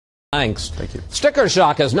Thanks. Thank you. Sticker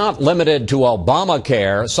shock is not limited to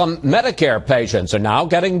Obamacare. Some Medicare patients are now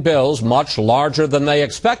getting bills much larger than they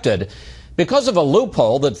expected because of a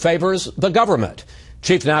loophole that favors the government.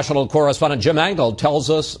 Chief National Correspondent Jim Angle tells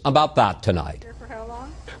us about that tonight.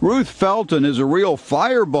 Ruth Felton is a real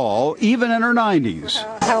fireball, even in her 90s.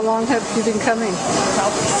 How long have you been coming?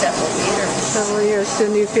 Probably several years. Several years.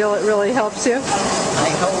 Do you feel it really helps you? I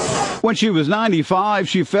hope. When she was 95,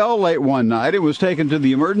 she fell late one night and was taken to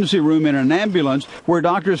the emergency room in an ambulance where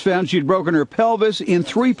doctors found she'd broken her pelvis in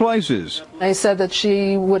 3 places. They said that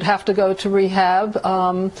she would have to go to rehab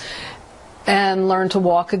and learn to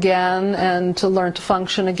walk again and to learn to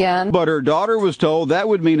function again. But her daughter was told that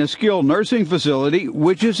would mean a skilled nursing facility,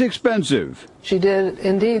 which is expensive. She did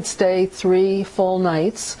indeed stay 3 full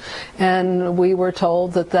nights, and we were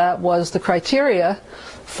told that that was the criteria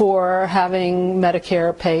for having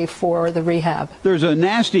Medicare pay for the rehab. There's a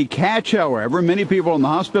nasty catch, however. Many people in the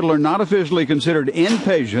hospital are not officially considered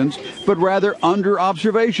inpatients, but rather under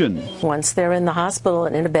observation. Once they're in the hospital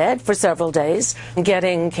and in a bed for several days,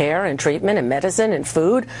 getting care and treatment and medicine and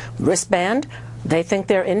food, wristband, they think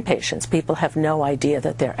they're inpatients. People have no idea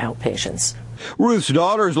that they're outpatients. Ruth's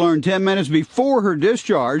daughters learned 10 minutes before her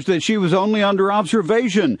discharge that she was only under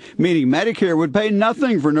observation, meaning Medicare would pay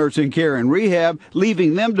nothing for nursing care and rehab,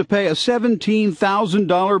 leaving them to pay a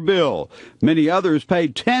 $17,000 bill. Many others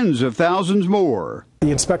paid tens of thousands more. The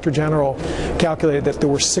Inspector General calculated that there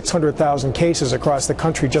were 600,000 cases across the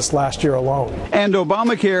country just last year alone. And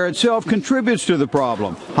Obamacare itself contributes to the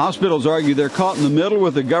problem. Hospitals argue they're caught in the middle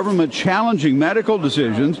with the government challenging medical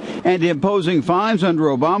decisions and imposing fines under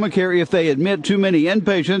Obamacare if they admit too many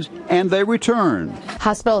inpatients and they return.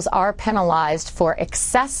 Hospitals are penalized for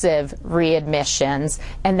excessive readmissions,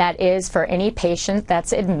 and that is for any patient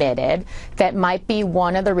that's admitted. That might be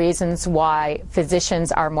one of the reasons why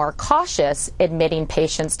physicians are more cautious admitting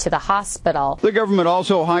patients to the hospital. The government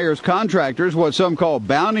also hires contractors, what some call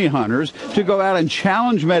bounty hunters, to go out and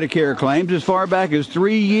challenge Medicare claims as far back as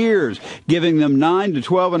 3 years, giving them 9 to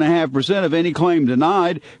 12.5% of any claim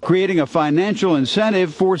denied, creating a financial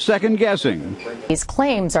incentive for second guessing. These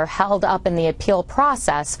claims are held up in the appeal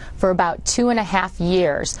process for about 2.5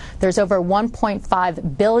 years. There's over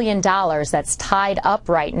 $1.5 billion that's tied up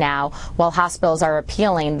right now while hospitals are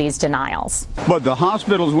appealing these denials. But the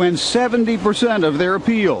hospitals win 70% of their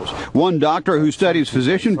appeals. One doctor who studies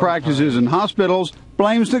physician practices in hospitals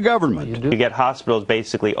blames the government. You get hospitals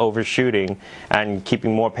basically overshooting and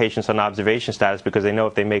keeping more patients on observation status because they know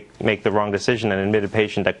if they make the wrong decision and admit a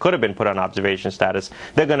patient that could have been put on observation status,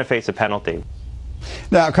 they're going to face a penalty.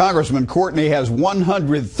 Now, Congressman Courtney has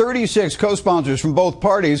 136 co-sponsors from both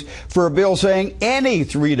parties for a bill saying any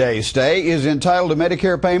 3-day stay is entitled to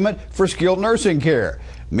Medicare payment for skilled nursing care.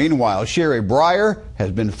 Meanwhile, Sherry Baier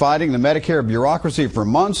has been fighting the Medicare bureaucracy for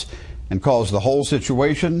months and calls the whole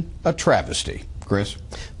situation a travesty. Chris?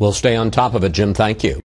 We'll stay on top of it, Jim. Thank you.